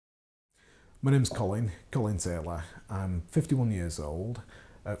My name's Colin Taylor. I'm 51 years old.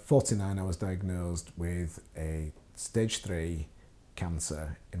 At 49 I was diagnosed with a stage 3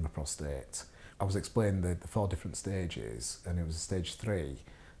 cancer in my prostate. I was explained the 4 different stages and it was a stage 3,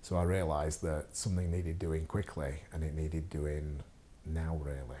 so I realised that something needed doing quickly and it needed doing now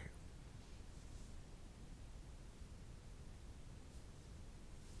really.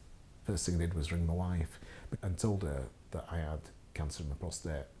 First thing I did was ring my wife and told her that I had cancer in my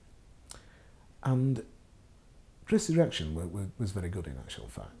prostate. And Chris's reaction was very good in actual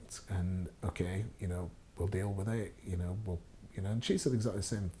fact. And okay, we'll deal with it, and she said exactly the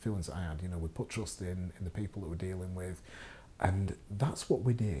same feelings that I had, we put trust in the people that we're dealing with. And that's what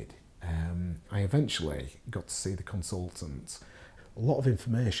we did. I eventually got to see the consultant. A lot of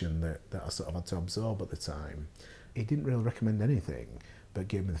information that I sort of had to absorb at the time. He didn't really recommend anything, but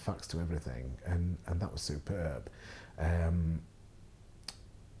gave me the facts to everything, and that was superb.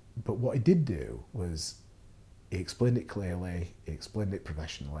 But what he did do was he explained it clearly, he explained it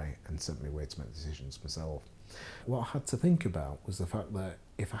professionally, and sent me away to make decisions myself. What I had to think about was the fact that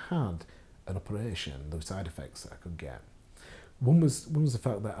if I had an operation, there were side effects that I could get. One was the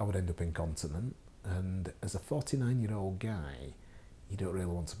fact that I would end up incontinent, and as a 49-year-old guy, you don't really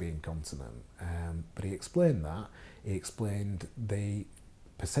want to be incontinent. But he explained that. He explained the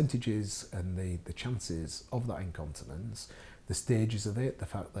percentages and the chances of that incontinence, the stages of it, the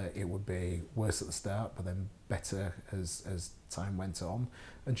fact that it would be worse at the start but then better as time went on.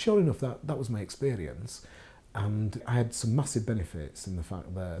 And sure enough, that was my experience. And I had some massive benefits in the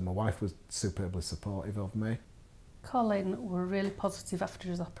fact that my wife was superbly supportive of me. Colin were really positive after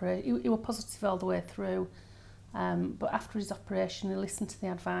his operation. He was positive all the way through, but after his operation he listened to the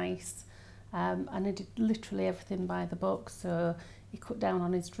advice and he did literally everything by the book. So he cut down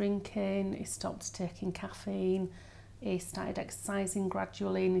on his drinking, he stopped taking caffeine, he started exercising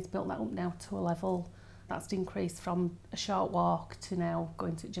gradually, and he's built that up now to a level that's increased from a short walk to now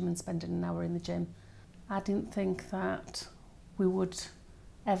going to the gym and spending an hour in the gym. I didn't think that we would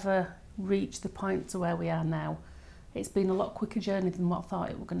ever reach the point to where we are now. It's been a lot quicker journey than what I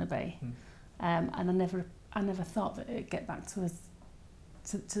thought it was going to be. And I never thought that it'd get back to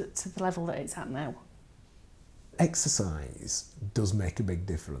the level that it's at now. Exercise does make a big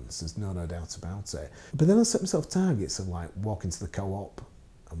difference, there's no doubt about it. But then I set myself targets of like walking to the co-op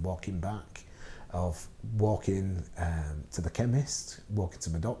and walking back, of walking to the chemist, walking to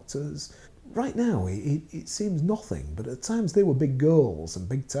my doctors. Right now it seems nothing, but at times they were big goals and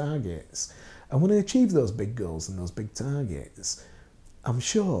big targets. And when I achieve those big goals and those big targets, I'm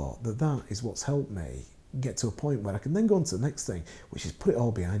sure that is what's helped me get to a point where I can then go on to the next thing, which is put it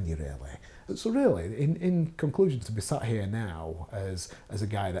all behind you really. So really, in conclusion, to be sat here now as a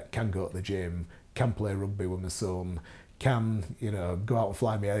guy that can go to the gym, can play rugby with my son, can go out and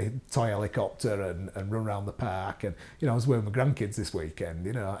fly me a toy helicopter and run around the park, and I was with my grandkids this weekend,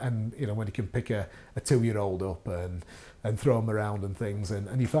 and when you can pick a 2-year-old up and throw them around and things,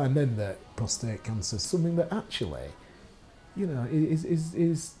 and you find then that prostate cancer is something that actually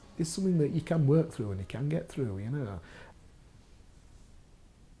is something that you can work through and you can get through,